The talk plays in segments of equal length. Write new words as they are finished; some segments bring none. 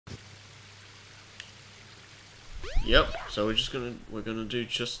Yep, so we're gonna do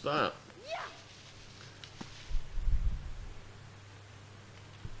just that.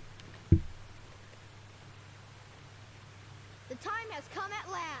 The time has come at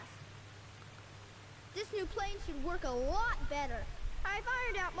last. This new plane should work a lot better. I've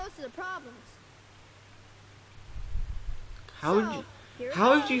ironed out most of the problems. How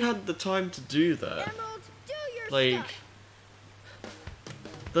have you had the time to do that? Emerald, do your Like, stuff.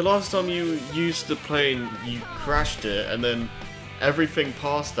 the last time you used the plane, you crashed it, and then everything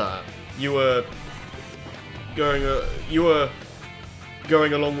past that, you were going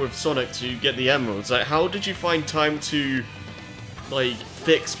along with Sonic to get the emeralds. Like, how did you find time to, like,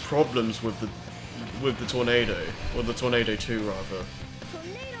 fix problems with the tornado, or the Tornado 2 rather?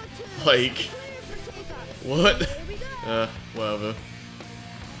 Tornado 2. Like, Clear for takeoff. what? Here we go. Whatever.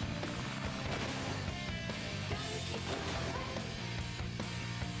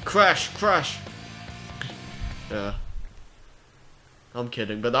 Crash! Yeah. I'm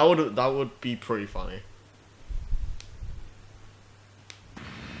kidding, but that would be pretty funny.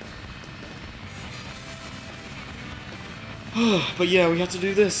 But yeah, we have to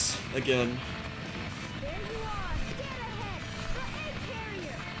do this again. There you are. Stand ahead. The egg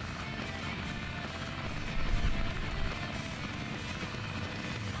carrier.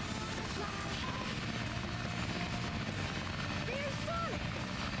 There's Sonic.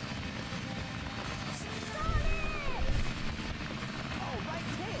 Sonic! Oh, right,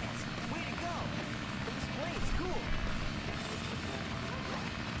 Tails! Way to go! This plane's cool.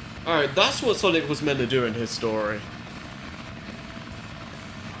 Alright, that's what Sonic was meant to do in his story.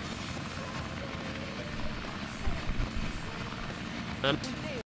 And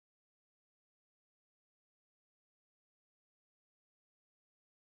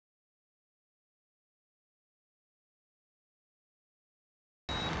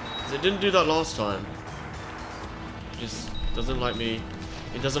it didn't do that last time. It just doesn't like me.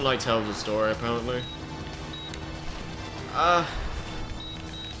 It doesn't like Tails' story, apparently. I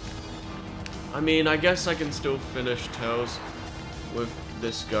mean, I guess I can still finish Tails with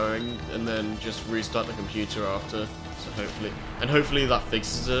this going, and then just restart the computer after. So hopefully that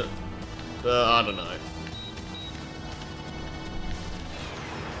fixes it. But I don't know.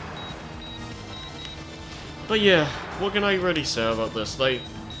 But yeah, what can I really say about this? Like,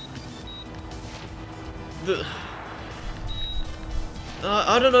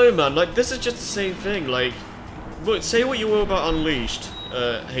 I don't know, man. Like, this is just the same thing. Like, say what you will about Unleashed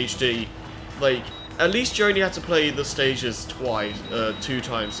HD. Like, at least you only had to play the stages two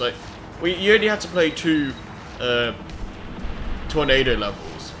times. Like, you only had to play two tornado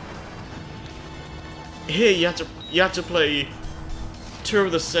levels. Here, you had to play two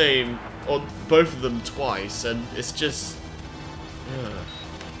of the same, or both of them twice, and it's just,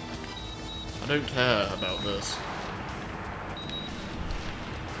 I don't care about this.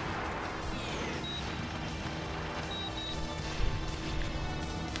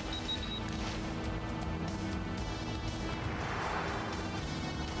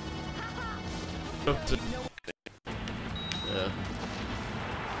 Yeah.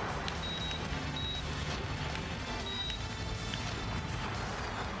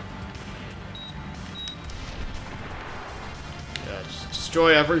 Yeah, just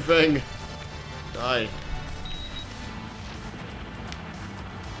destroy everything. Die.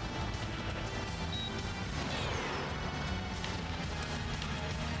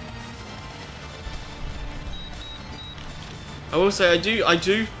 I will say I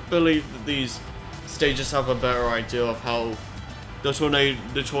do believe that these stages have a better idea of how the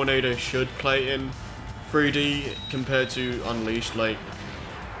tornado should play in 3D compared to Unleashed. Like,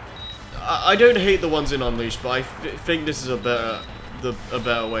 I don't hate the ones in Unleashed, but I think this is a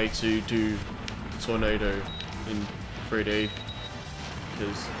better way to do tornado in 3D,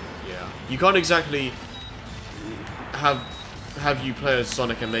 because yeah, you can't exactly have you play as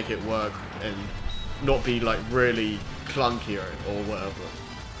Sonic and make it work and not be like really clunky or whatever,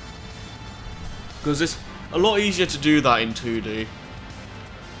 because it's a lot easier to do that in 2D.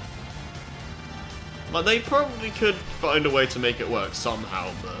 But they probably could find a way to make it work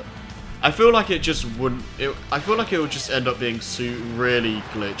somehow, but I feel like it just wouldn't. I feel like it would just end up being really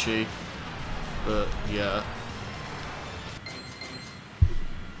glitchy. But yeah.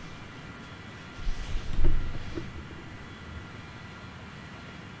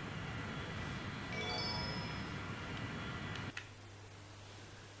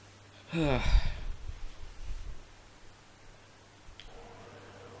 Coming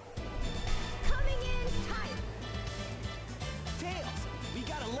in tight. Tails, we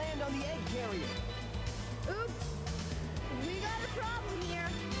gotta land on the egg carrier. Oops. We got a problem here.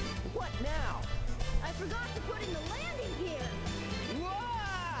 What now? I forgot to put in the landing gear.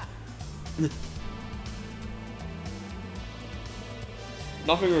 Whoa!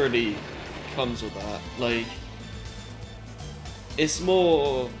 Nothing really comes with that. Like, it's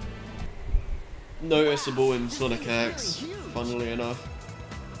more noticeable in Sonic X, funnily enough.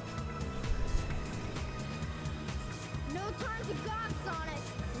 No time to God, Sonic.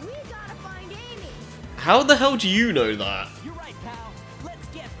 We gotta find Amy. How the hell do you know that? You're right, pal. Let's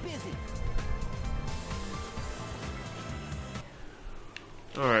get busy.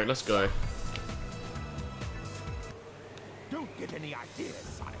 Alright, let's go. Don't get any ideas,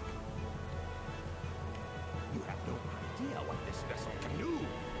 Sonic. You have no idea what this vessel can do.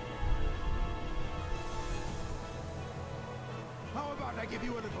 How about I give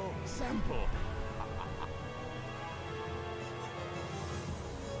you a little sample?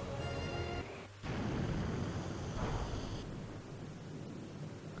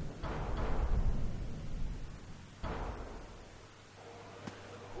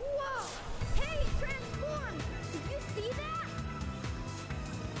 Whoa! Hey, it transformed! Did you see that?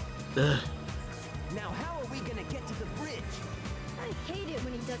 Ugh. Now, how are we gonna get to the bridge? I hate it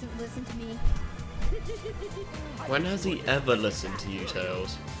when he doesn't listen to me. When has he ever listened to you,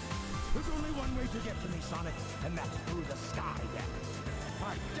 Tails? There's only one way to get to me, Sonic, and that's through the sky deck.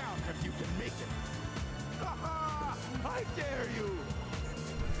 I doubt if you can make it. Ha-ha! I dare you!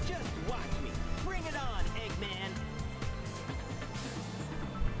 Just watch me. Bring it on, Eggman.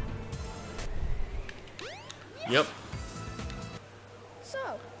 Yep.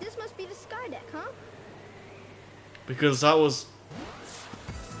 So, this must be the sky deck, huh? Because that was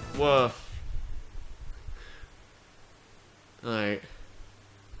worth. Alright.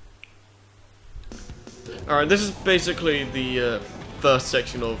 Alright, this is basically the first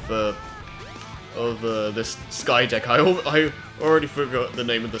section of this sky deck. I already forgot the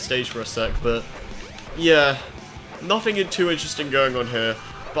name of the stage for a sec, but yeah, nothing too interesting going on here.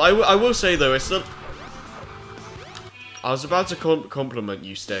 But I will say though, it's not. I was about to compliment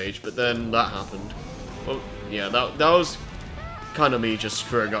you, stage, but then that happened. Well, yeah, that was kind of me just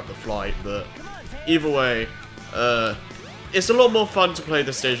screwing up the flight, but either way, it's a lot more fun to play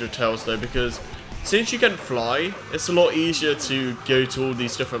the stage with Tails though, because since you can fly, it's a lot easier to go to all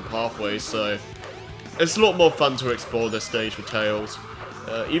these different pathways, so it's a lot more fun to explore this stage with Tails.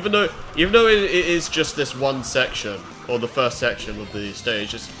 Even though it is just this one section, or the first section of the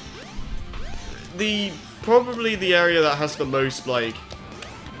stage, it's probably the area that has the most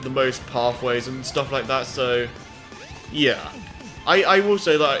pathways and stuff like that, so yeah. I will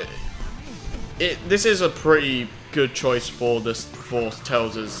say that this is a pretty good choice for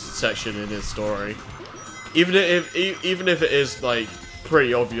Tails' section in his story. Even if it is like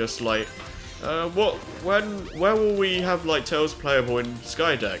pretty obvious, like where will we have like Tails playable in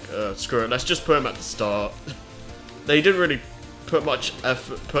Skydeck? Screw it, let's just put him at the start. They didn't really put much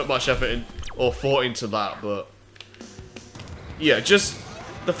effort in or thought into that, but yeah, just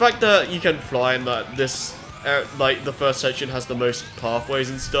the fact that you can fly and that this like the first section has the most pathways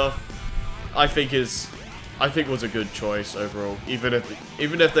and stuff, I think was a good choice overall, even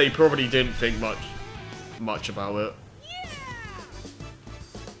if they probably didn't think much about it.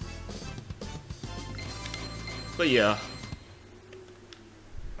 But yeah.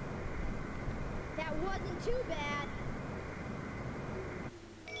 That wasn't too bad.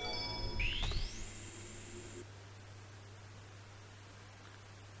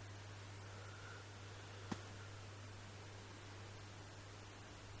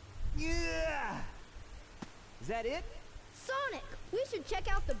 Yeah! Is that it? Sonic, we should check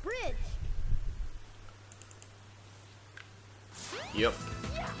out the bridge. Yep.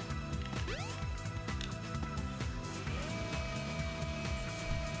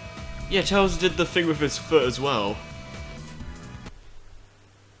 Yeah, Tails did the thing with his foot as well.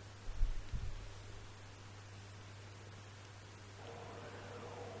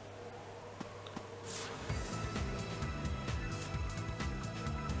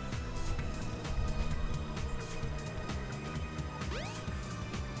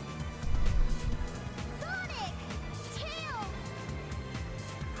 Sonic! Tails!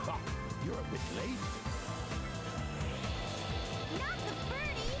 Ha! You're a bit late. Not the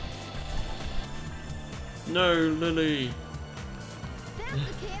birdie! No, Lily. That's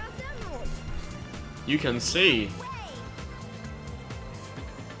the Chaos Emerald! You can see. Way!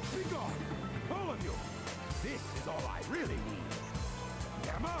 Be gone! All of you! This is all I really need.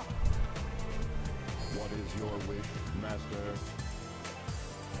 Gamma? What is your wish, Master?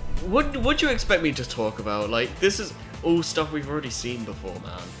 What do you expect me to talk about? Like, this is all stuff we've already seen before,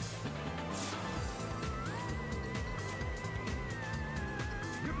 man.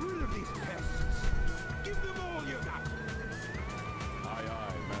 Get rid of these pests.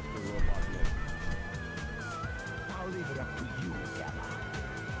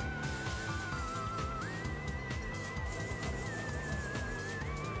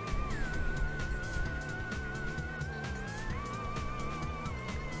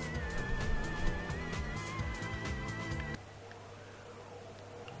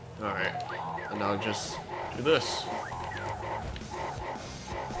 Now just do this.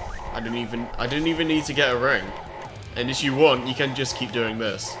 I didn't even need to get a ring. And if you want, you can just keep doing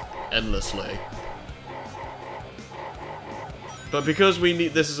this endlessly. But because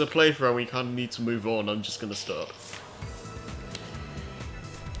this is a playthrough and we kind of need to move on, I'm just gonna stop.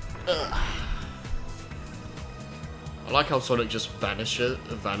 Ugh. I like how Sonic just vanished.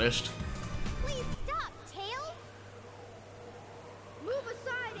 Please stop, Tails! Move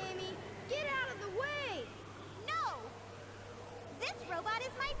aside, Amy! Get out of the way! No! This robot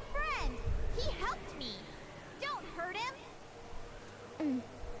is my friend. He helped me. Don't hurt him.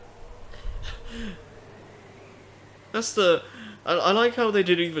 That's the... I like how they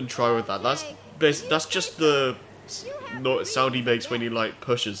didn't even try with that. That's just the sound he makes when he like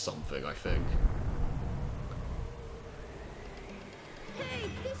pushes something, I think. Hey,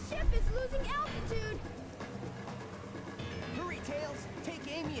 this ship is losing altitude! Hurry, Tails! Take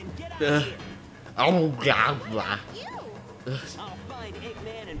Amy and get out of here! Oh, blah, blah. You! I'll find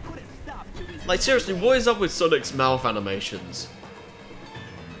Eggman and put a stop to his... Like, seriously, what is up with Sonic's mouth animations?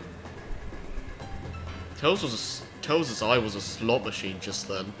 Tails' eye was a slot machine just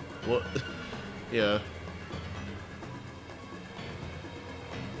then. What? Yeah.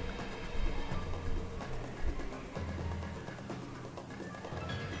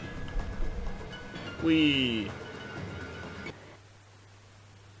 Whee!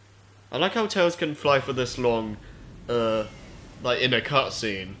 I like how Tails can fly for this long, like in a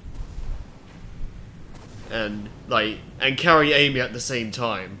cutscene. And carry Amy at the same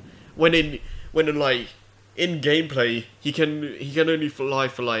time. When in gameplay, he can only fly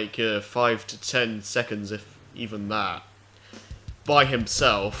for like 5 to 10 seconds, if even that, by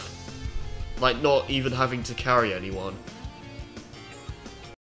himself, like not even having to carry anyone.